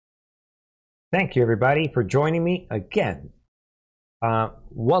Thank you, everybody, for joining me again.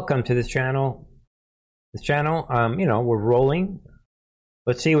 Welcome to this channel. We're rolling.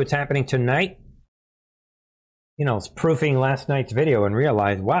 Let's see what's happening tonight. It's proofing last night's video and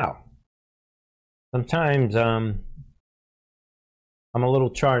realize, wow, sometimes I'm a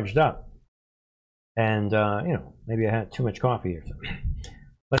little charged up. And, maybe I had too much coffee or something.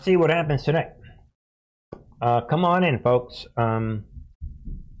 Let's see what happens today. Come on in, folks.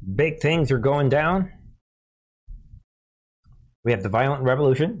 Big things are going down. We have the violent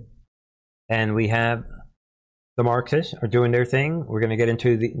revolution, and we have the Marxists are doing their thing. We're going to get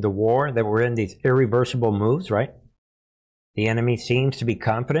into the war that we're in, these irreversible moves, right? The enemy seems to be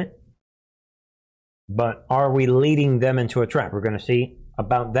confident, but are we leading them into a trap? We're going to see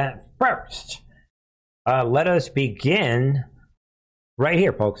about that first. Let us begin right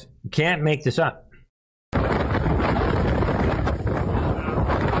here, folks. You can't make this up.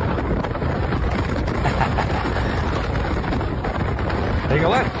 Take a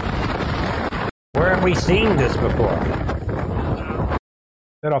look. Where have we seen this before?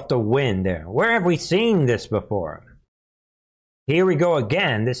 Get off the wind there. Where have we seen this before? Here we go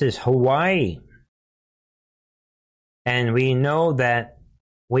again. This is Hawaii. And we know that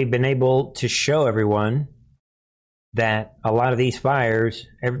we've been able to show everyone that a lot of these fires,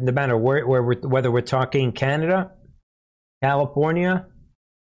 no matter whether we're talking Canada, California,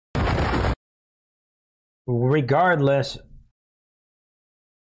 regardless,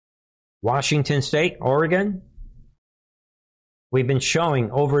 Washington State, Oregon, we've been showing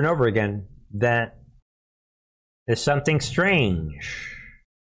over and over again that there's something strange.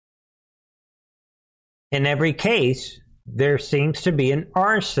 In every case, there seems to be an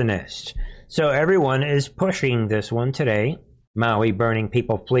arsonist. So everyone is pushing this one today. Maui burning,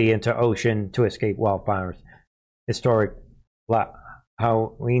 people flee into ocean to escape wildfires. Historic,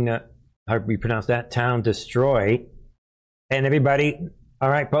 how we pronounce that, town destroyed. And everybody... All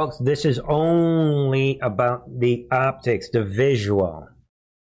right, folks, this is only about the optics, the visual.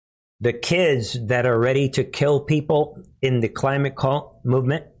 The kids that are ready to kill people in the climate cult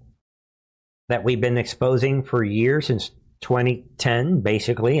movement that we've been exposing for years, since 2010,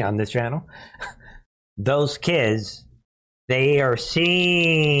 basically, on this channel. Those kids, they are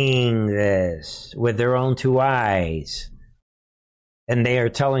seeing this with their own two eyes. And they are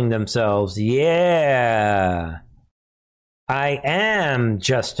telling themselves, yeah, I am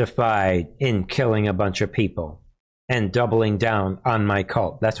justified in killing a bunch of people and doubling down on my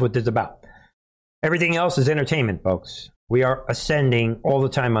cult. That's what this is about. Everything else is entertainment, folks. We are ascending all the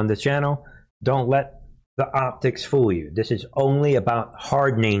time on this channel. Don't let the optics fool you. This is only about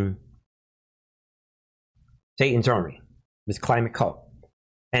hardening Satan's army, this climate cult.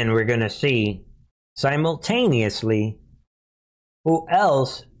 And we're going to see simultaneously who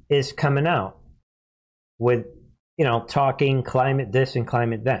else is coming out with talking climate this and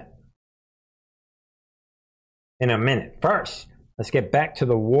climate that in a minute. First, let's get back to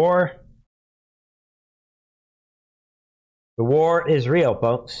the war. The war is real,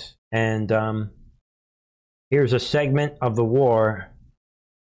 folks. And here's a segment of the war.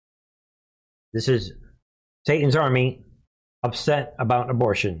 This is Satan's army upset about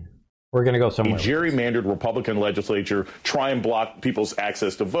abortion. We're going to go somewhere. A gerrymandered Republican legislature try and block people's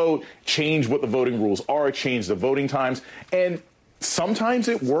access to vote, change what the voting rules are, change the voting times. And sometimes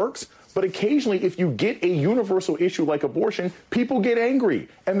it works, but occasionally if you get a universal issue like abortion, people get angry,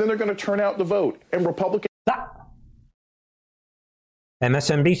 and then they're going to turn out the vote. And Republicans...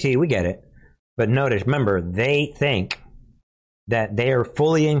 MSNBC, we get it. But notice, remember, they think that they are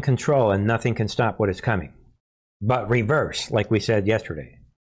fully in control and nothing can stop what is coming. But reverse, like we said yesterday.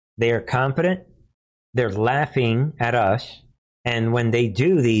 They are confident, they're laughing at us, and when they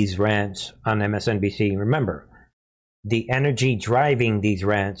do these rants on MSNBC, remember, the energy driving these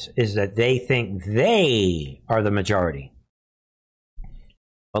rants is that they think they are the majority.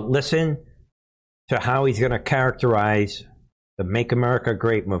 But listen to how he's going to characterize the Make America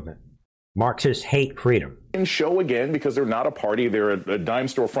Great movement. Marxists hate freedom. Show again, because they're not a party, they're a dime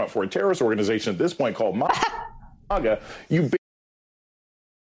store front for a terrorist organization at this point called MAGA.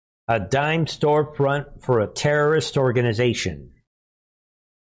 A dime storefront for a terrorist organization.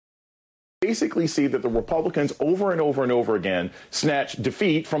 Basically see that the Republicans over and over and over again snatch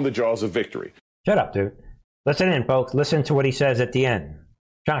defeat from the jaws of victory. Shut up, dude. Listen in, folks. Listen to what he says at the end.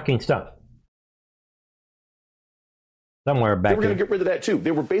 Shocking stuff. Somewhere back They were going here. to get rid of that too.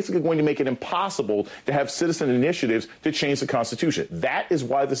 They were basically going to make it impossible to have citizen initiatives to change the Constitution. That is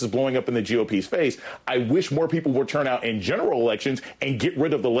why this is blowing up in the GOP's face. I wish more people would turn out in general elections and get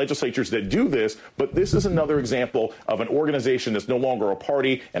rid of the legislatures that do this. But this is another example of an organization that's no longer a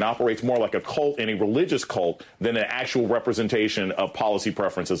party and operates more like a cult and a religious cult than an actual representation of policy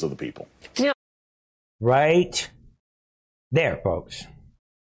preferences of the people. Right there, folks.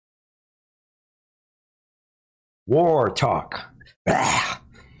 War talk.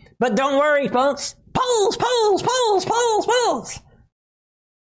 But don't worry, folks. Polls.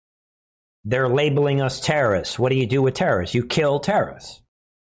 They're labeling us terrorists. What do you do with terrorists? You kill terrorists.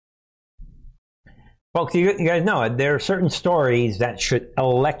 Folks, you guys know it. There are certain stories that should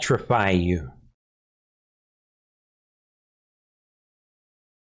electrify you.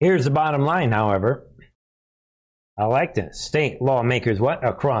 Here's the bottom line, however. I like this. State lawmakers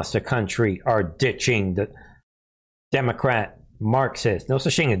across the country are ditching the Democrat Marxist, no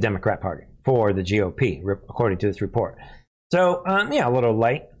such thing as Democrat Party, for the GOP, according to this report. So, a little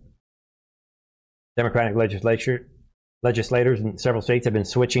light. Democratic legislators in several states have been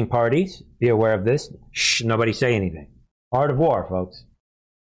switching parties. Be aware of this. Shh, nobody say anything. Art of war, folks.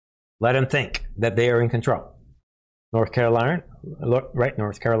 Let them think that they are in control. North Carolina,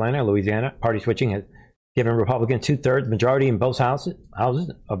 Louisiana, party switching has given Republicans 2/3 majority in both houses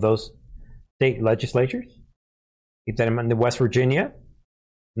of those state legislatures. Keep that in mind. West Virginia,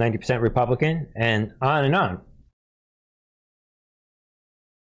 90% Republican, and on and on.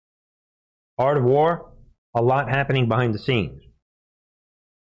 Art of war, a lot happening behind the scenes.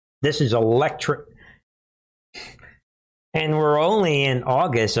 This is electric. And we're only in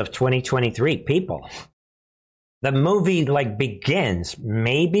August of 2023, people. The movie begins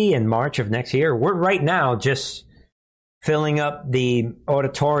maybe in March of next year. We're right now just filling up the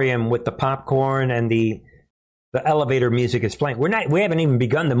auditorium with the popcorn and the elevator music is playing. We haven't even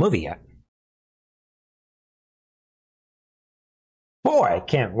begun the movie yet. Boy, I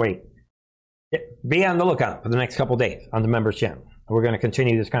can't wait. Be on the lookout for the next couple days on the members channel. We're going to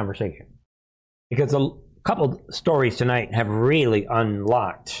continue this conversation because a couple stories tonight have really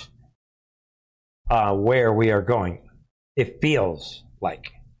unlocked where we are going. It feels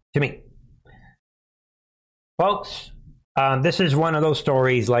like to me, folks. This is one of those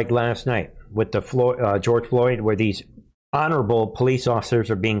stories like last night with the George Floyd, where these honorable police officers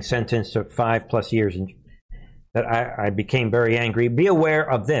are being sentenced to 5+ years. And that I became very angry. Be aware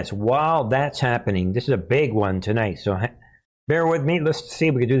of this. While that's happening, this is a big one tonight. So bear with me. Let's see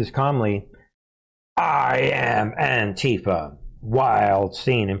if we can do this calmly. I am Antifa. Wild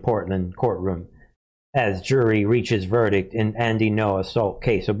scene in Portland courtroom as jury reaches verdict in Andy Ngo assault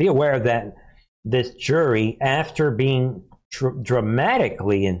case. So be aware that this jury, after being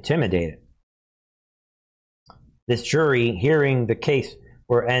dramatically intimidated, this jury hearing the case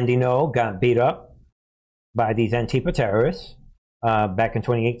where Andy Ngo got beat up by these Antifa terrorists back in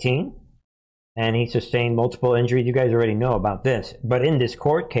 2018, and he sustained multiple injuries. You guys already know about this. But in this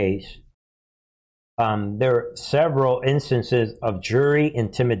court case, there are several instances of jury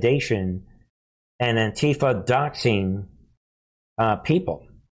intimidation and Antifa doxing people.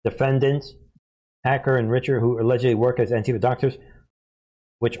 Defendants, Hacker and Richard, who allegedly work as Antifa doctors,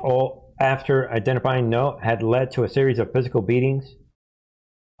 which all, after identifying Ngo, had led to a series of physical beatings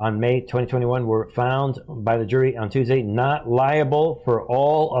on May 2021, were found by the jury on Tuesday not liable for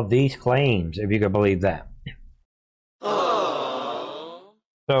all of these claims, if you can believe that.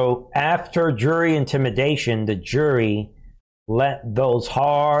 So after jury intimidation, the jury let those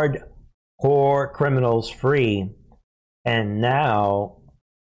hardcore criminals free, and now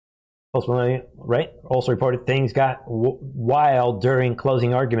right? Also reported things got wild during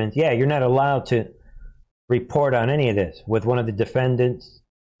closing arguments. Yeah, you're not allowed to report on any of this. With one of the defense's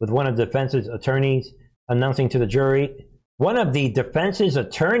attorneys announcing to the jury, one of the defense's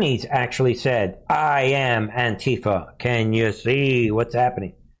attorneys actually said, "I am Antifa. Can you see what's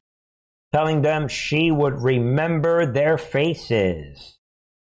happening?" Telling them she would remember their faces.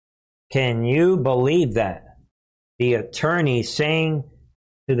 Can you believe that? The attorney saying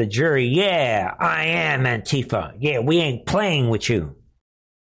to the jury, "Yeah, I am Antifa. Yeah, we ain't playing with you."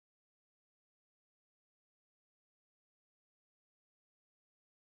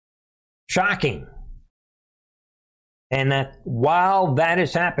 Shocking. And that while that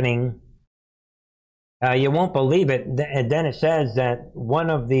is happening, you won't believe it. And then it says that one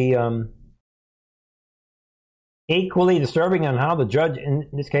of the equally disturbing on how the judge in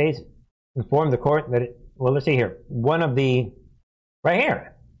this case informed the court that let's see here. One of the right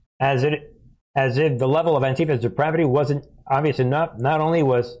here, as if the level of Antifa's depravity wasn't obvious enough. Not only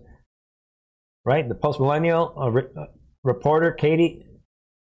was the post-millennial reporter, Katie,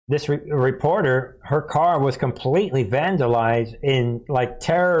 this reporter, her car was completely vandalized in like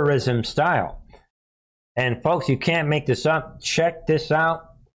terrorism style. And folks, you can't make this up. Check this out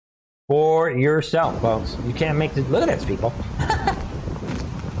for yourself, folks. You can't make this. Look at this, people.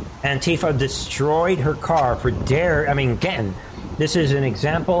 Antifa destroyed her car for dare. I mean, again, this is an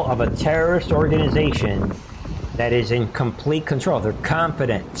example of a terrorist organization that is in complete control. They're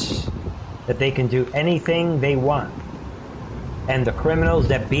confident that they can do anything they want. And the criminals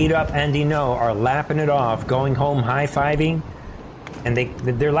that beat up Andy Ngo are lapping it off, going home high-fiving, and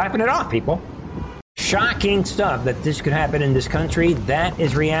they're lapping it off, people. Shocking stuff that this could happen in this country. That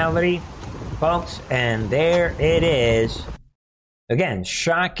is reality, folks, and there it is. Again,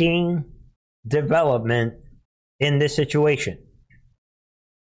 shocking development in this situation.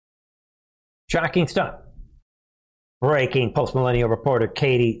 Shocking stuff. Breaking post-millennial reporter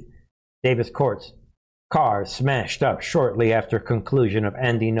Katie Davis Court's car smashed up shortly after conclusion of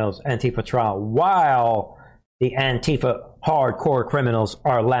Andy Ngo's Antifa trial, while the Antifa hardcore criminals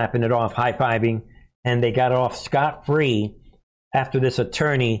are lapping it off, high-fiving, and they got off scot-free after this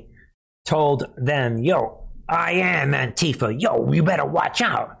attorney told them, yo, I am Antifa. Yo, you better watch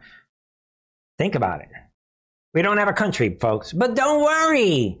out. Think about it. We don't have a country, folks. But don't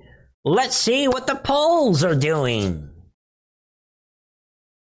worry. Let's see what the polls are doing.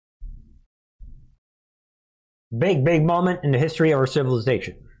 Big, big moment in the history of our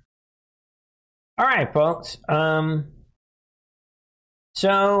civilization. All right, folks. All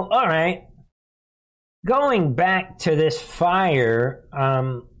right. Going back to this fire,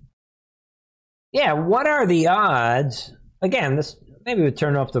 what are the odds? Again, maybe we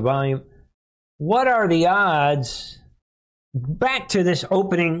turn off the volume. What are the odds? Back to this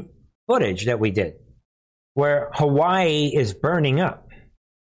opening footage that we did, where Hawaii is burning up.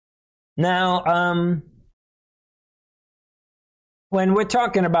 Now, when we're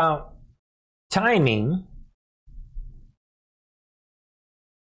talking about timing,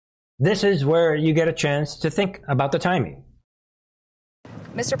 this is where you get a chance to think about the timing.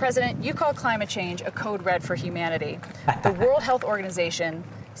 Mr. President, you call climate change a code red for humanity. The World Health Organization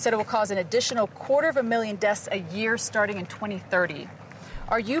said it will cause an additional 250,000 deaths a year starting in 2030.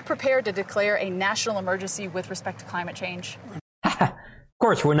 Are you prepared to declare a national emergency with respect to climate change? Of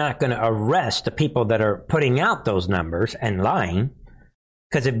course, we're not going to arrest the people that are putting out those numbers and lying,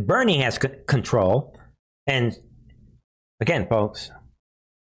 because if Bernie has control, and again, folks,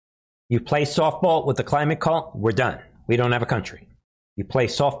 you play softball with the climate cult, we're done. We don't have a country. You play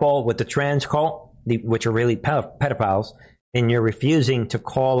softball with the trans cult, which are really pedophiles, and you're refusing to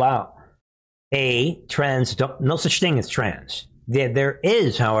call out trans. No such thing as trans. There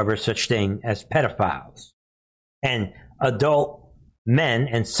is, however, such thing as pedophiles and adult men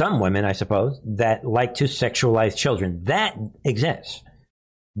and some women, I suppose, that like to sexualize children. That exists.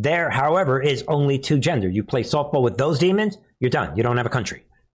 There, however, is only two genders. You play softball with those demons, you're done. You don't have a country.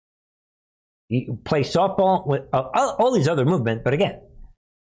 You play softball with all these other movements, but again,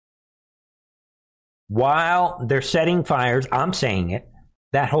 while they're setting fires, I'm saying it,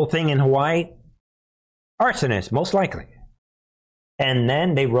 that whole thing in Hawaii, arsonist, most likely. And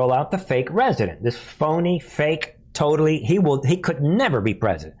then they roll out the fake resident, this phony, fake, totally, he could never be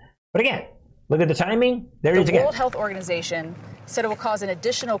president. But again, look at the timing, there it is again. The World Health Organization said it will cause an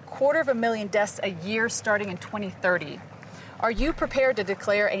additional 250,000 deaths a year starting in 2030. Are you prepared to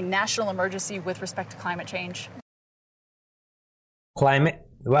declare a national emergency with respect to climate change? Climate,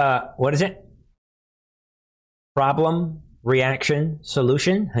 what is it? Problem, reaction,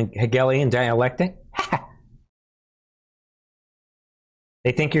 solution, Hegelian dialectic.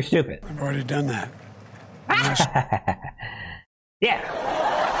 They think you're stupid. I've already done that.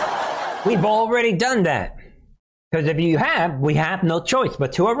 Yeah. We've already done that. Because if you have, we have no choice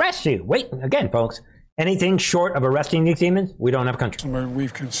but to arrest you. Wait, again, folks. Anything short of arresting these demons, we don't have a country.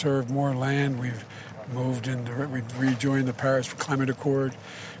 We've conserved more land. We've we've rejoined the Paris Climate Accord.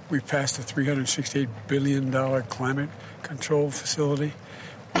 We've passed a $368 billion climate control facility.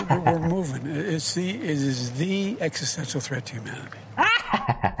 We're moving. It is the existential threat to humanity.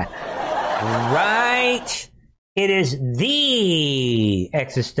 Right. It is the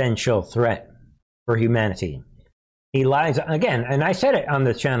existential threat for humanity. He lies again, and I said it on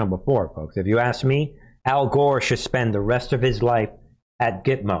the channel before, folks. If you ask me, Al Gore should spend the rest of his life at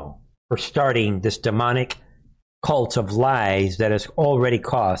Gitmo for starting this demonic cult of lies that has already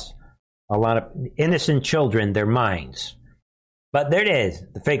cost a lot of innocent children their minds. But there it is.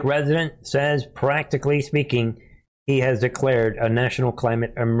 The fake resident says, practically speaking, he has declared a national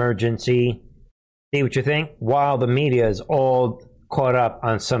climate emergency. See what you think? While the media is all caught up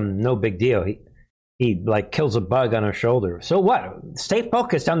on some no big deal. he like kills a bug on her shoulder. So what? Stay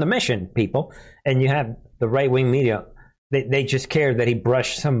focused on the mission, people. And you have the right-wing media. They just care that he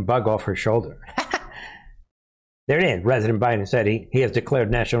brushed some bug off her shoulder. There it is. President Biden said he has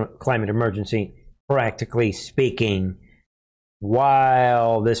declared national climate emergency, practically speaking,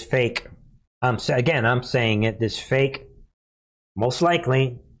 while this fake, I'm saying it, this fake, most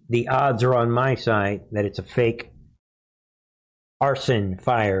likely, the odds are on my side that it's a fake arson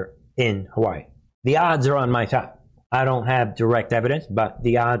fire in Hawaii. The odds are on my side. I don't have direct evidence, but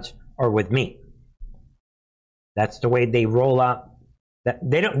the odds are with me. That's the way they roll out.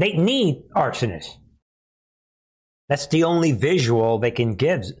 They need arsonists. That's the only visual they can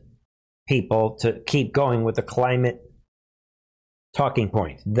give people to keep going with the climate talking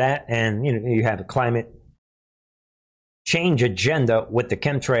points. That, and you have a climate change agenda with the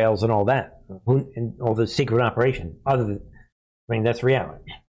chemtrails and all that, and all the secret operation. That's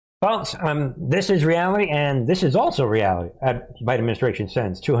reality. Folks, this is reality, and this is also reality. Biden administration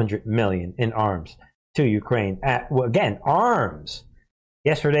sends $200 million in arms to Ukraine. Again, arms.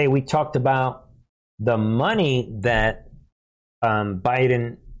 Yesterday we talked about the money that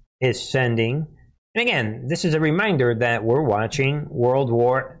Biden is sending. And again, this is a reminder that we're watching World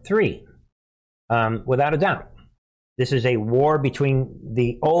War III, without a doubt. This is a war between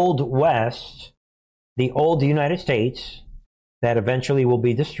the old West, the old United States, that eventually will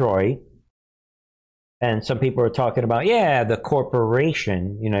be destroyed. And some people are talking about, the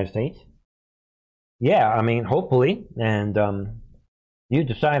corporation, United States. Hopefully. And you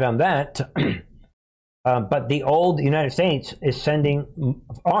decide on that. But the old United States is sending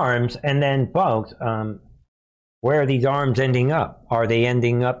arms, and then, folks, where are these arms ending up? Are they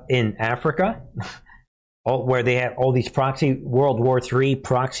ending up in Africa, where they have all these World War III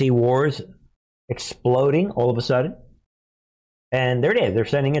proxy wars exploding all of a sudden? And there it is. They're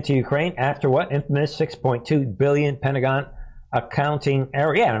sending it to Ukraine after what? Infamous $6.2 billion Pentagon accounting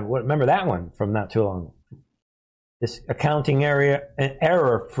error. Yeah, remember that one from not too long. This accounting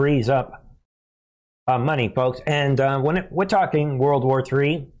error frees up money, folks. And when we're talking World War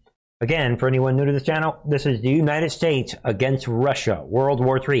III, again, for anyone new to this channel, this is the United States against Russia. World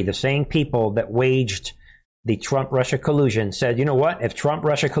War III. The same people that waged the Trump-Russia collusion said, you know what? If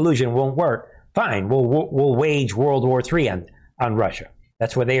Trump-Russia collusion won't work, fine, we'll wage World War III on Russia.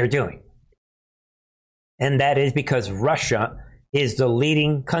 That's what they are doing. And that is because Russia is the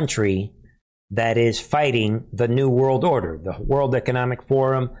leading country that is fighting the New World Order, the World Economic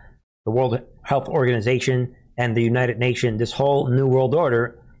Forum, the World Health Organization, and the United Nations, this whole New World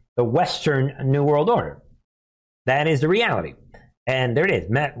Order, the Western New World Order. That is the reality. And there it is.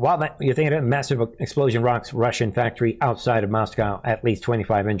 While you're thinking of it, massive explosion rocks Russian factory outside of Moscow, at least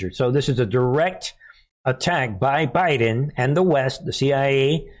 25 injured. So this is a direct attack by Biden and the West, the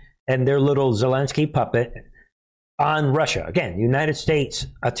CIA, and their little Zelensky puppet on Russia. Again, United States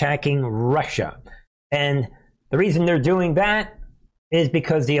attacking Russia. And the reason they're doing that is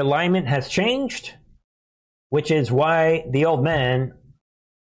because the alignment has changed, which is why the old man,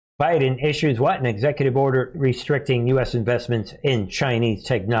 Biden, issues what? An executive order restricting U.S. investments in Chinese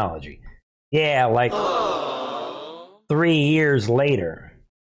technology. Yeah, like 3 years later.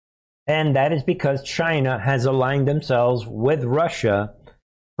 And that is because China has aligned themselves with Russia,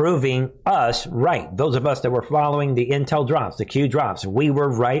 proving us right. Those of us that were following the intel drops, the Q drops, we were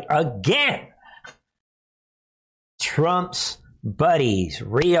right again. Trump's buddies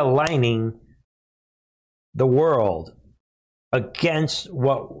realigning the world against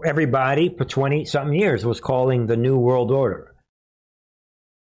what everybody for 20-something years was calling the New World Order.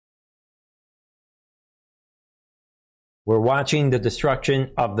 We're watching the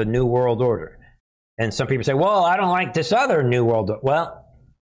destruction of the New World Order. And some people say, well, I don't like this other New World Order.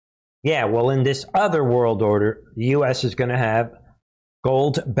 Well, in this other world order, the U.S. is going to have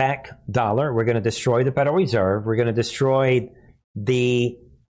gold-backed dollar. We're going to destroy the Federal Reserve. We're going to destroy the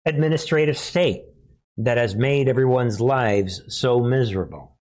administrative state that has made everyone's lives so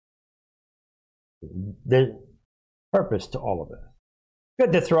miserable. There's purpose to all of this.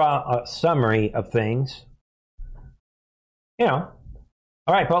 Good to throw out a summary of things. All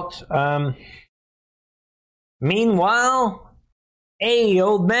right, folks. Meanwhile, hey,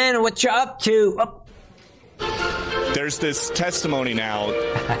 old man, what you up to? There's this testimony now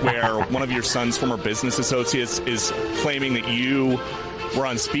where one of your son's former business associates is claiming that you were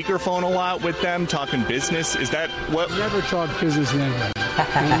on speakerphone a lot with them talking business. Is that what? Never talk business in anybody.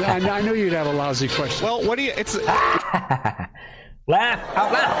 I knew you'd have a lousy question. Well, what do you? It's laugh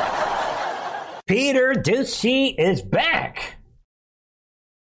out loud. Peter Ducey is back.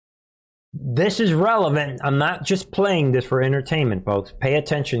 This is relevant. I'm not just playing this for entertainment, folks. Pay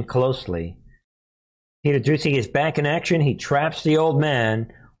attention closely. Peter Doocy is back in action. He traps the old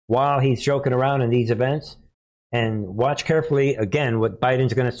man while he's joking around in these events. And watch carefully, again, what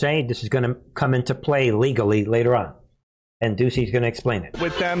Biden's going to say. This is going to come into play legally later on. And Doocy's going to explain it.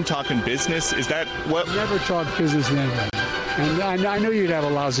 With them talking business, is that what? Never talk business with anybody. And I know you'd have a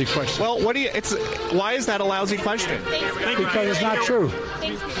lousy question. Well, why is that a lousy question? Because it's not true.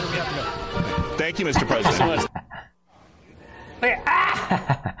 Thank you, Mr. President.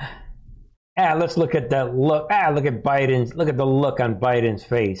 Let's look at that look. Look at Biden's. Look at the look on Biden's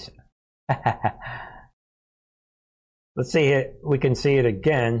face. Let's see it. We can see it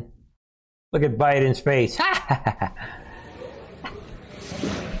again. Look at Biden's face.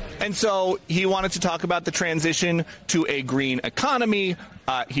 And so he wanted to talk about the transition to a green economy.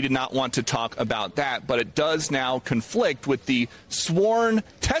 He did not want to talk about that, but it does now conflict with the sworn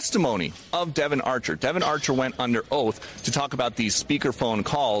testimony of Devin Archer. Devin Archer went under oath to talk about these speakerphone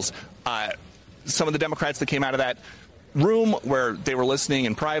calls. Some of the Democrats that came out of that room where they were listening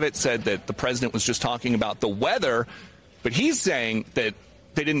in private said that the president was just talking about the weather, but he's saying that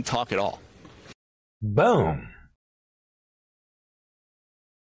they didn't talk at all. Boom.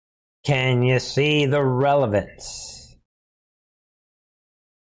 Can you see the relevance?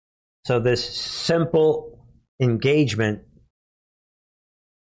 So this simple engagement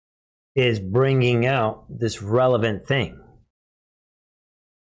is bringing out this relevant thing.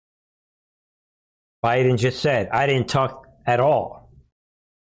 Biden just said, I didn't talk at all.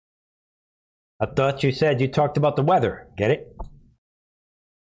 I thought you said you talked about the weather. Get it?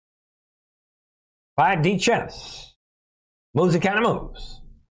 5D chess. Moves and kind of moves.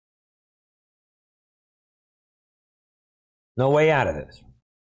 No way out of this.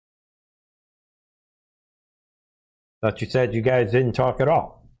 Thought you said you guys didn't talk at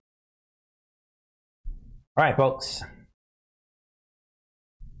all. All right, folks.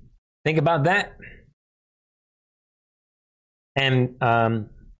 Think about that. And the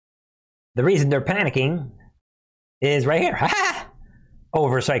reason they're panicking is right here.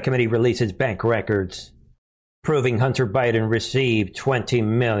 Oversight Committee releases bank records proving Hunter Biden received $20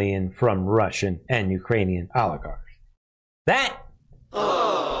 million from Russian and Ukrainian oligarchs. That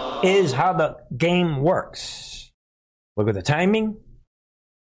is how the game works. Look at the timing.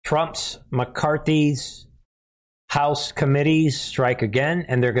 Trump's, McCarthy's House committees strike again,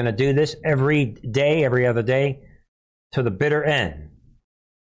 and they're going to do this every day, every other day, to the bitter end.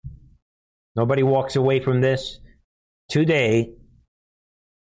 Nobody walks away from this today.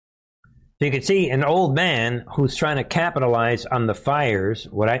 So you can see an old man who's trying to capitalize on the fires,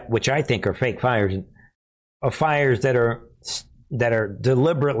 which I think are fake fires, of fires that are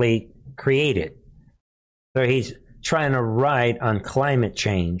deliberately created. So he's trying to ride on climate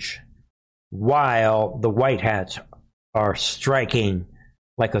change while the white hats are striking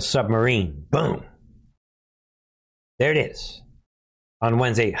like a submarine. Boom. There it is. On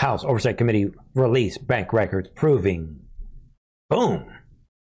Wednesday, House Oversight Committee released bank records proving, boom,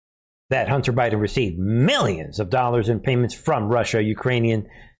 that Hunter Biden received millions of dollars in payments from Russia, Ukrainian,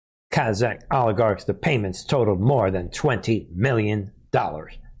 Kazakh oligarchs. The payments totaled more than $20 million.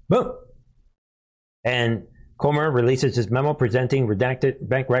 Boom. And Comer releases his memo presenting redacted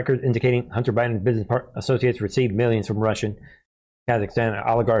bank records indicating Hunter Biden's business associates received millions from Russian, Kazakhstan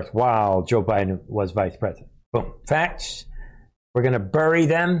oligarchs while Joe Biden was vice president. Boom. Facts. We're going to bury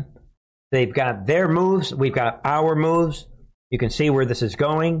them. They've got their moves. We've got our moves. You can see where this is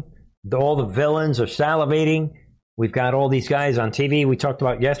going. All the villains are salivating. We've got all these guys on TV we talked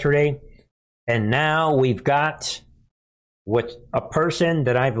about yesterday. And now we've got a person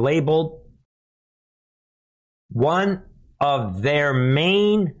that I've labeled one of their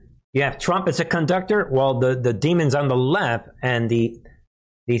main. You have Trump as a conductor. Well, the demons on the left and these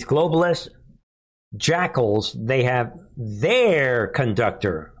globalist jackals, they have their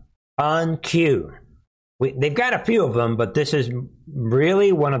conductor on cue. They've got a few of them, but this is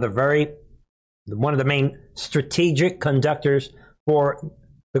really one of the main strategic conductors for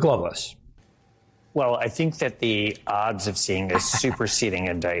the globalists. Well, I think that the odds of seeing a superseding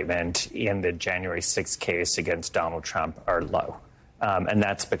indictment in the January 6th case against Donald Trump are low. And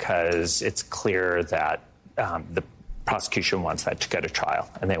that's because it's clear that the prosecution wants that to go to trial,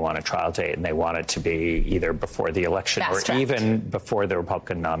 and they want a trial date, and they want it to be either before the election or even before the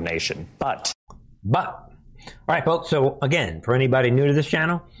Republican nomination. But, all right, folks. So again, for anybody new to this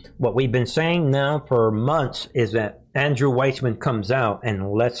channel, what we've been saying now for months is that Andrew Weissman comes out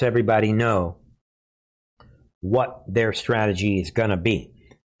and lets everybody know what their strategy is going to be.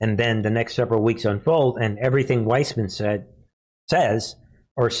 And then the next several weeks unfold, and everything Weissman said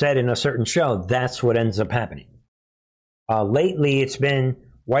in a certain show, that's what ends up happening. Lately, it's been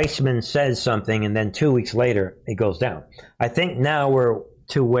Weissman says something, and then 2 weeks later, it goes down. I think now we're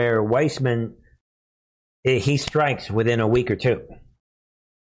to where Weissman, he strikes within a week or two.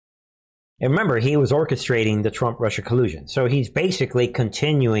 And remember, he was orchestrating the Trump-Russia collusion. So he's basically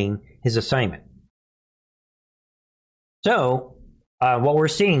continuing his assignment. So what we're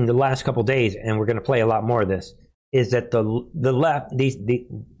seeing the last couple days, and we're going to play a lot more of this, is that the left, the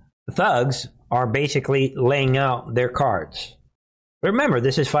thugs are basically laying out their cards. But remember,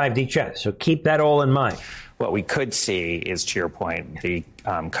 this is 5D chess, so keep that all in mind. What we could see is, to your point, the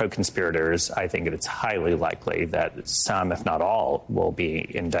co-conspirators. I think it's highly likely that some, if not all, will be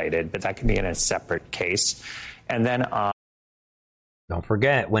indicted, but that can be in a separate case. And then don't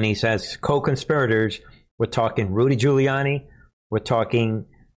forget, when he says co-conspirators, we're talking Rudy Giuliani, we're talking,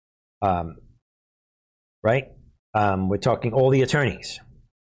 right? We're talking all the attorneys.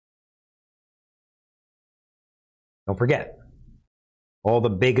 Don't forget, all the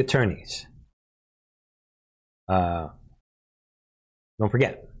big attorneys. Don't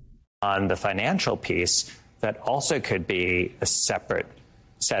forget. On the financial piece, that also could be a separate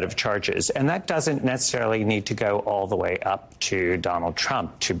set of charges. And that doesn't necessarily need to go all the way up to Donald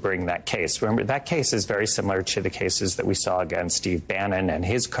Trump to bring that case. Remember, that case is very similar to the cases that we saw against Steve Bannon and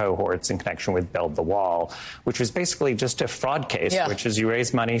his cohorts in connection with Build the Wall, which was basically just a fraud case, which is you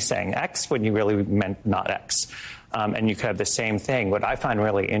raise money saying X when you really meant not X. And you could have the same thing. What I find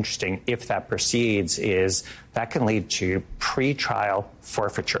really interesting, if that proceeds, is that can lead to pre-trial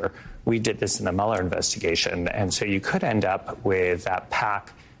forfeiture. We did this in the Mueller investigation, and so you could end up with that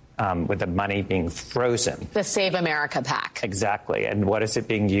PAC with the money being frozen. The Save America PAC. Exactly. And what is it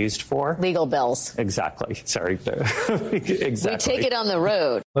being used for? Legal bills. Exactly. Sorry. Exactly. We take it on the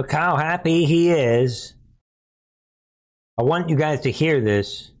road. Look how happy he is. I want you guys to hear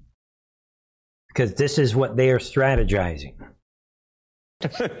this, because this is what they are strategizing.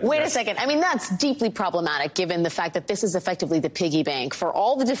 Wait a second. I mean, that's deeply problematic, given the fact that this is effectively the piggy bank for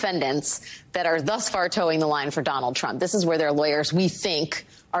all the defendants that are thus far towing the line for Donald Trump. This is where their lawyers, we think,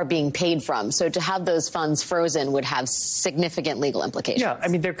 are being paid from. So to have those funds frozen would have significant legal implications. Yeah, I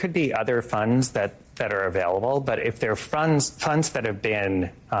mean, there could be other funds that are available, but if they're funds that have been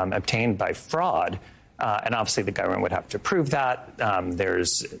obtained by fraud, and obviously the government would have to prove that,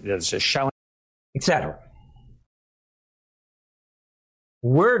 there's a showing, etc.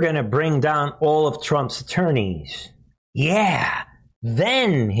 We're going to bring down all of Trump's attorneys. Yeah,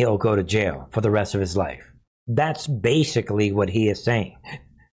 then he'll go to jail for the rest of his life. That's basically what he is saying.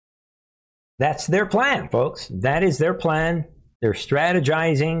 That's their plan, folks. That is their plan. They're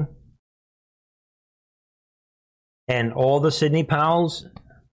strategizing. And all the Sidney Powells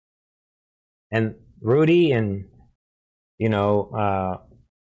and Rudy and,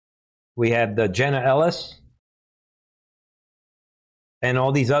 we have the Jenna Ellis and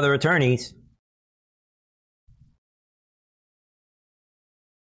all these other attorneys.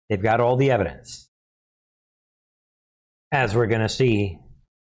 They've got all the evidence. As we're going to see.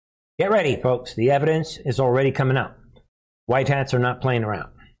 Get ready, folks. The evidence is already coming out. White hats are not playing around.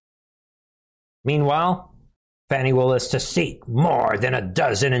 Meanwhile, Fani Willis to seek more than a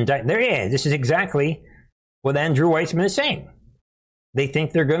dozen indictments. There he is. This is exactly what Andrew Weissman is saying. They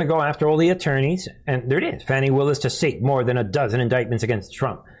think they're going to go after all the attorneys, and there it is. Fani Willis to seek more than a dozen indictments against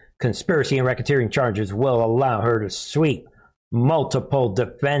Trump. Conspiracy and racketeering charges will allow her to sweep multiple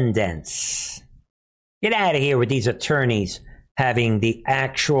defendants. Get out of here with these attorneys having the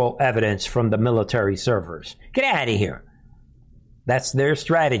actual evidence from the military servers. Get out of here. That's their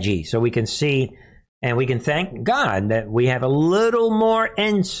strategy. So we can see, and we can thank God that we have a little more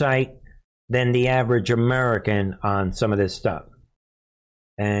insight than the average American on some of this stuff.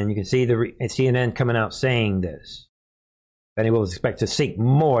 And you can see the CNN coming out saying this. Fani will expect to seek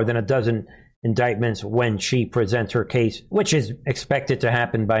more than a dozen indictments when she presents her case, which is expected to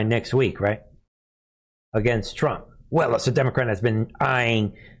happen by next week, right? Against Trump. Willis, a Democrat, has been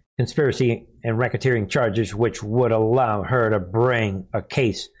eyeing conspiracy and racketeering charges, which would allow her to bring a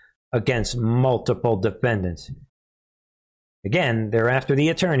case against multiple defendants. Again, they're after the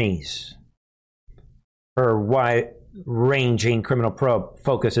attorneys. Her wide-ranging criminal probe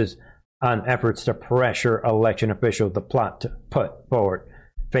focuses on efforts to pressure election officials to plot to put forward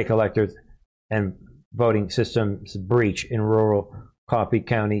fake electors and voting systems breach in rural Coffee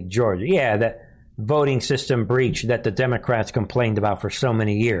County, Georgia. Yeah, that voting system breach that the Democrats complained about for so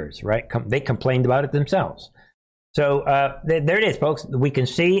many years, right? They complained about it themselves. So there it is, folks. We can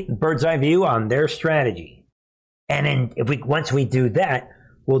see bird's eye view on their strategy. And then once we do that,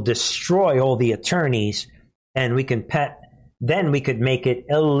 we'll destroy all the attorneys, and we can then we could make it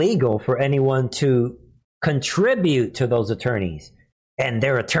illegal for anyone to contribute to those attorneys. and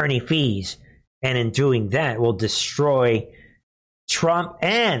their attorney fees. And in doing that, will destroy Trump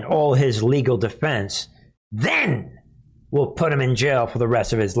and all his legal defense. Then we'll put him in jail for the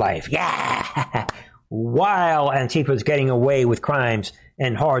rest of his life. Yeah! While Antifa's getting away with crimes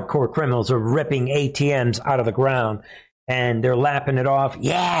and hardcore criminals are ripping ATMs out of the ground and they're lapping it off.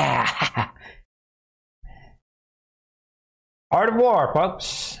 Yeah! Art of war,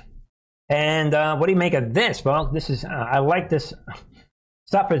 folks. And what do you make of this, folks? This is, I like this.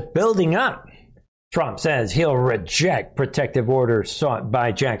 Stuff is building up. Trump says he'll reject protective orders sought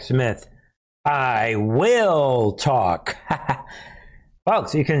by Jack Smith. I will talk.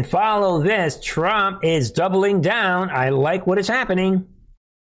 Folks, you can follow this. Trump is doubling down. I like what is happening.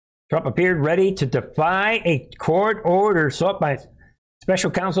 Trump appeared ready to defy a court order sought by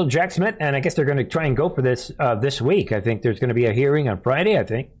Special Counsel Jack Smith, and I guess they're going to try and go for this this week. I think there's going to be a hearing on Friday, I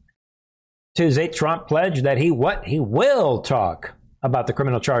think. Tuesday, Trump pledged that he will talk about the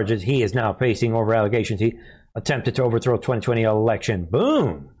criminal charges he is now facing over allegations he attempted to overthrow 2020 election.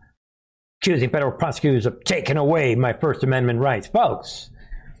 Boom! Accusing federal prosecutors of taking away my First Amendment rights. Folks,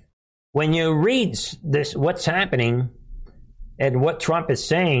 when you read this, what's happening and what Trump is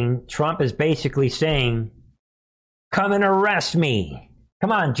basically saying, come and arrest me.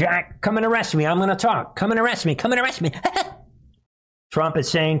 Come on, Jack, come and arrest me. I'm going to talk. Come and arrest me. Come and arrest me. Trump is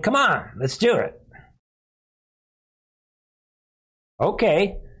saying, come on, let's do it.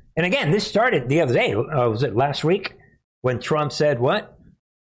 Okay. And again, this started the other day. Was it last week when Trump said what?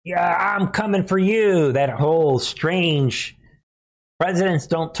 Yeah, I'm coming for you. That whole strange, presidents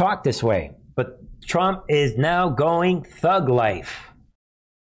don't talk this way. But Trump is now going thug life.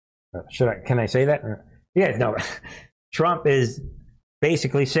 Can I say that? Yeah, no. Trump is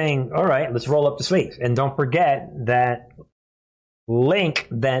basically saying, all right, let's roll up the sleeves. And don't forget that link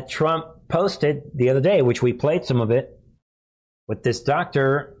that Trump posted the other day, which we played some of it, with this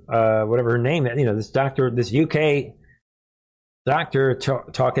doctor, whatever her name is, this doctor, this UK doctor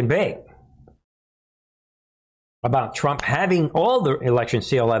talking big about Trump having all the election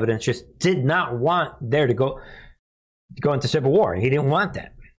seal evidence, just did not want there to go into civil war. He didn't want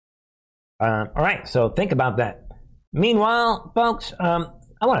that. All right, so think about that. Meanwhile, folks, I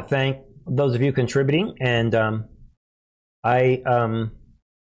want to thank those of you contributing, and let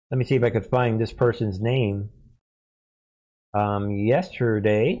me see if I could find this person's name.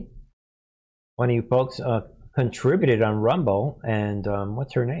 Yesterday, one of you folks contributed on Rumble, and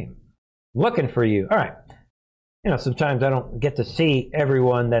what's her name? Looking for you. All right. Sometimes I don't get to see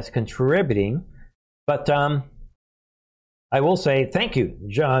everyone that's contributing, but I will say thank you.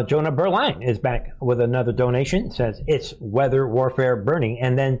 Jonah Berline is back with another donation. It says it's weather warfare burning.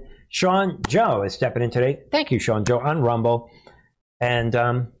 And then Sean Joe is stepping in today. Thank you, Sean Joe, on Rumble. And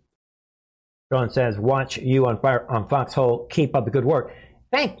Sean says, watch you on fire on Foxhole. Keep up the good work.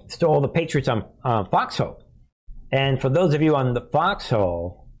 Thanks to all the Patriots on Foxhole. And for those of you on the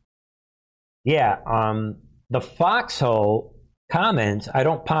Foxhole, the Foxhole comments, I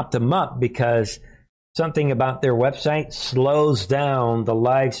don't pop them up because something about their website slows down the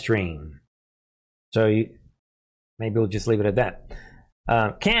live stream. So maybe we'll just leave it at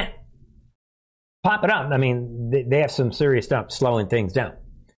that. Can't pop it up. I mean, they have some serious stuff slowing things down.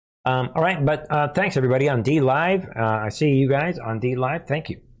 All right, but thanks everybody on D Live. I see you guys on D Live. Thank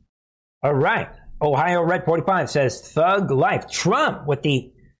you. All right. Ohio Red 45 says thug life. Trump with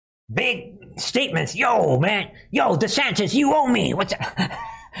the big statements. Yo, man. Yo, DeSantis, you owe me. What's that?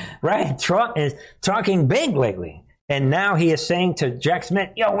 Right? Trump is talking big lately. And now he is saying to Jack Smith,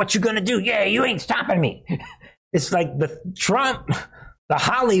 yo, what you gonna do? Yeah, you ain't stopping me. It's like the Trump, the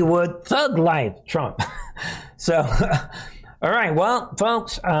Hollywood thug life Trump. So, all right, well,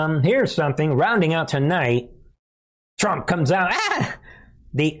 folks, here's something. Rounding out tonight, Trump comes out.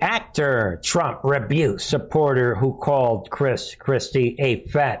 The actor Trump rebukes supporter who called Chris Christie a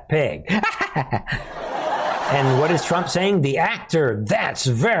fat pig. And what is Trump saying? The actor, that's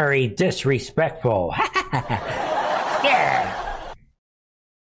very disrespectful. Yeah.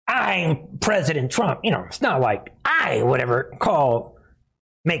 I'm President Trump. It's not like I would ever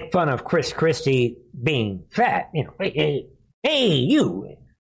make fun of Chris Christie being fat. Hey, you,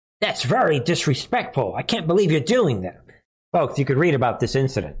 that's very disrespectful. I can't believe you're doing that. Folks, you could read about this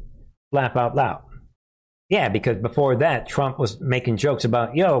incident. Laugh out loud. Yeah, because before that, Trump was making jokes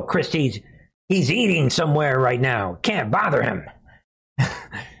about, yo, Christie's, he's eating somewhere right now. Can't bother him. Come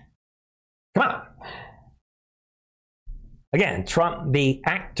on. Again, Trump, the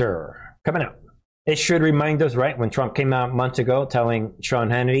actor, coming out. It should remind us, right, when Trump came out months ago telling Sean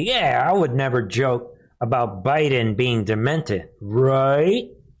Hannity, yeah, I would never joke about Biden being demented, right?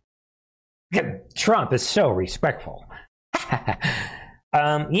 Trump is so respectful.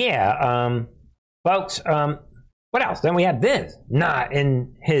 Folks, what else? Then we have this. Not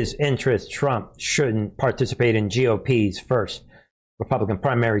in his interest, Trump shouldn't participate in GOP's first Republican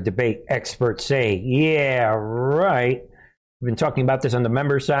primary debate, experts say. Yeah, right. We've been talking about this on the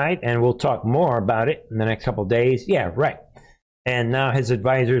member side, and we'll talk more about it in the next couple of days. Yeah, right. And now his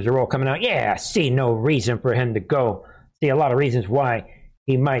advisors are all coming out. Yeah, I see no reason for him to go. See a lot of reasons why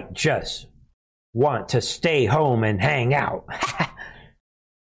he might just want to stay home and hang out.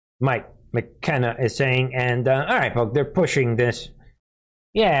 Mike McKenna is saying, and all right, folks, they're pushing this.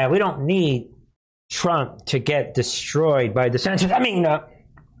 Yeah, we don't need Trump to get destroyed by DeSantis. I mean, come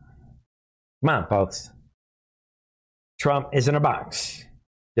on, folks. Trump is in a box.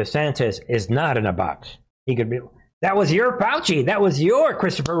 DeSantis is not in a box. He could be. That was your Fauci. That was your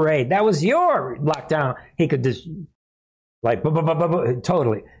Christopher Wray. That was your lockdown. He could just, like,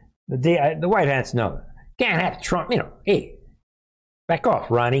 totally. The White Hats know. Can't have Trump, hey, back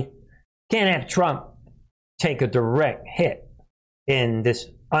off, Ronnie. Can't have Trump take a direct hit in this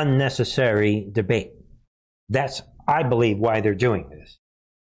unnecessary debate. That's, I believe, why they're doing this.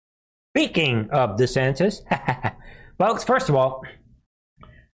 Speaking of DeSantis, folks, first of all,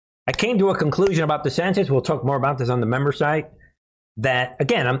 I came to a conclusion about DeSantis. We'll talk more about this on the member site. That,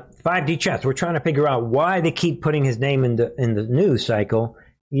 again, I'm 5D chess. We're trying to figure out why they keep putting his name in the news cycle.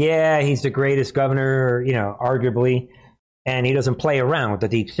 Yeah, he's the greatest governor, arguably, and he doesn't play around with the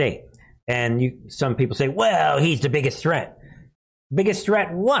deep state. And some people say, well, he's the biggest threat. Biggest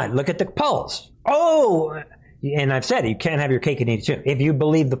threat what? Look at the polls. Oh, and I've said it, you can't have your cake and eat it too. If you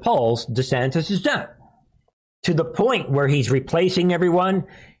believe the polls, DeSantis is done. To the point where he's replacing everyone.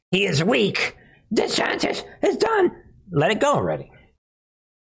 He is weak. DeSantis is done. Let it go already.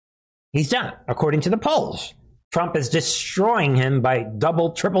 He's done, according to the polls. Trump is destroying him by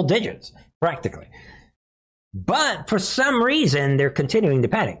double, triple digits, practically. But for some reason, they're continuing to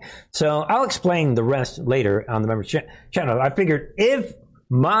panic. So I'll explain the rest later on the members channel. I figured if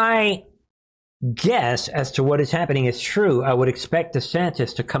my guess as to what is happening is true, I would expect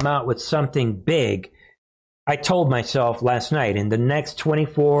DeSantis to come out with something big. I told myself last night, in the next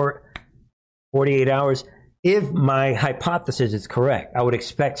 24, 48 hours, if my hypothesis is correct, I would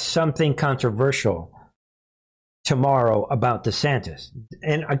expect something controversial tomorrow about DeSantis.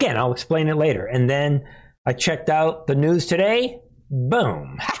 And again, I'll explain it later. And then I checked out the news today.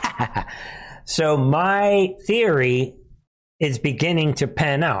 Boom. So my theory is beginning to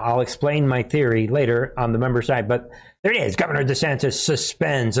pan out. I'll explain my theory later on the member side, but there it is. Governor DeSantis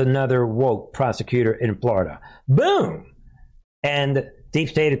suspends another woke prosecutor in Florida. Boom. And deep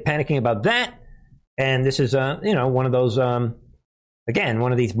state is panicking about that. And this is, one of those, again,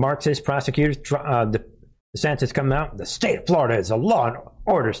 one of these Marxist prosecutors. DeSantis coming out. The state of Florida is a law and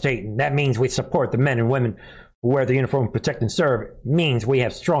order state, and that means we support the men and women who wear the uniform, protect and serve. It means we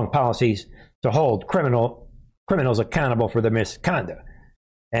have strong policies to hold criminals accountable for their misconduct.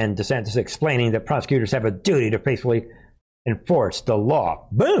 And DeSantis explaining that prosecutors have a duty to faithfully enforce the law.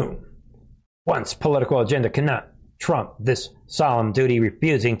 Boom! Once political agenda cannot trump this solemn duty,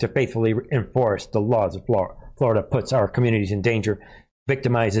 refusing to faithfully enforce the laws of Florida puts our communities in danger,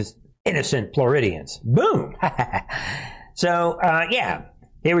 victimizes innocent Floridians. Boom! So,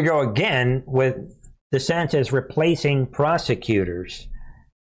 here we go again with DeSantis replacing prosecutors.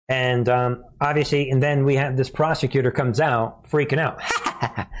 And obviously, and then we have this prosecutor comes out freaking out.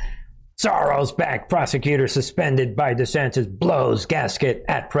 Soros-backed prosecutor suspended by DeSantis blows gasket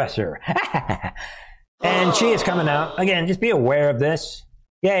at presser. And she is coming out. Again, just be aware of this.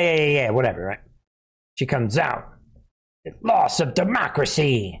 Yeah, whatever, right? She comes out. Loss of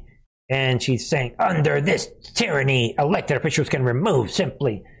democracy. And she's saying, under this tyranny, elected officials can be removed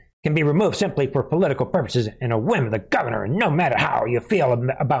simply for political purposes and a whim of the governor. And no matter how you feel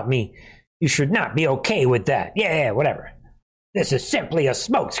about me, you should not be okay with that. Yeah, whatever. This is simply a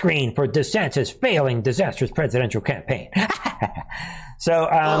smokescreen for DeSantis' failing disastrous presidential campaign. So,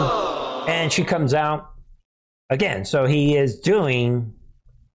 and she comes out again. So he is doing,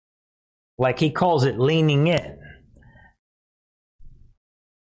 like he calls it, leaning in.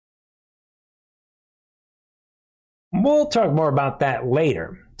 We'll talk more about that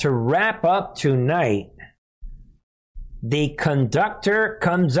later. To wrap up tonight, the conductor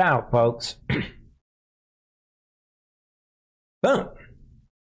comes out, folks. Boom.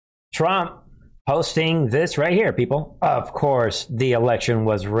 Trump posting this right here, people. Of course, the election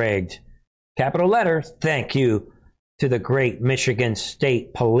was rigged. Capital letters, thank you to the great Michigan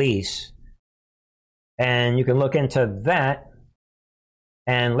State Police. And you can look into that.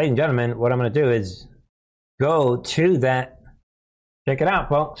 And ladies and gentlemen, what I'm going to do is go to that. Check it out,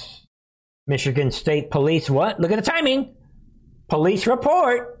 folks. Michigan State Police, what? Look at the timing. police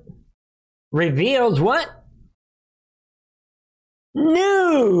report reveals what?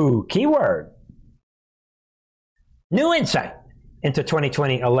 New keyword. New insight into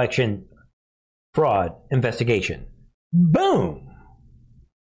 2020 election fraud investigation. Boom.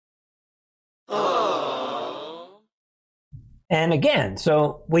 And again,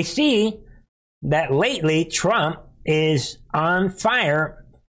 so we see that lately Trump is on fire.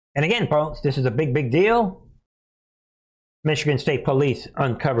 And again, folks, this is a big, big deal. Michigan State Police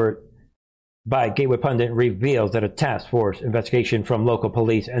uncovered by Gateway Pundit reveals that a task force investigation from local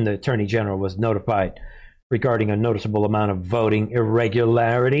police and the Attorney General was notified regarding a noticeable amount of voting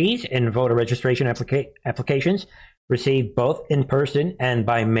irregularities in voter registration applications received both in person and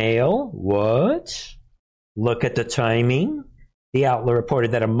by mail. What? Look at the timing. The outlet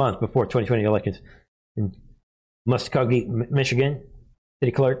reported that a month before 2020 elections in Muskogee, Michigan,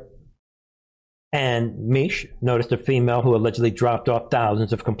 city clerk and Mish noticed a female who allegedly dropped off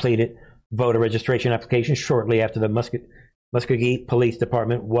thousands of completed voter registration applications shortly after the Muskogee Police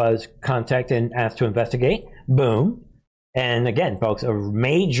Department was contacted and asked to investigate. Boom. And again, folks, a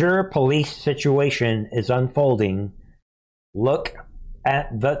major police situation is unfolding. Look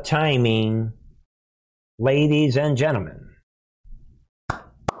at the timing, ladies and gentlemen.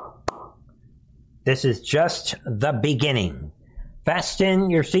 This is just the beginning. Fasten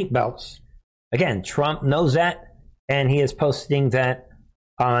your seatbelts. Again, Trump knows that, and he is posting that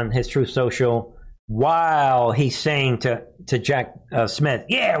on his Truth Social while he's saying to Jack Smith,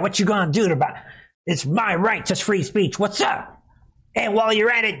 yeah, what you gonna do about it? It's my right to free speech. What's up? And while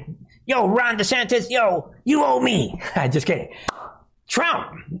you're at it, yo, Ron DeSantis, yo, you owe me. Just kidding.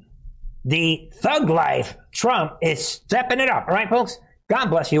 Trump, the thug life, Trump is stepping it up. All right, folks? God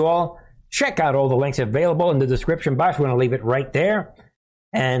bless you all. Check out all the links available in the description box. We're going to leave it right there.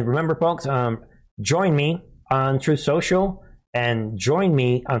 And remember, folks, join me on Truth Social and join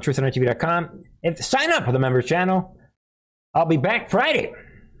me on truthandtv.com. Sign up for the members channel. I'll be back Friday.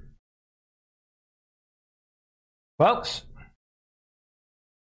 Folks,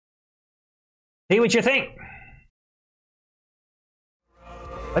 see what you think.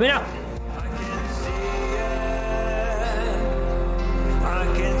 Let me know.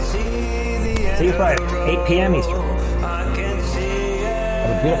 See you Friday, 8 p.m. Eastern.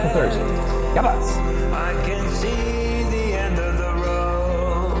 Have a beautiful Thursday. God bless.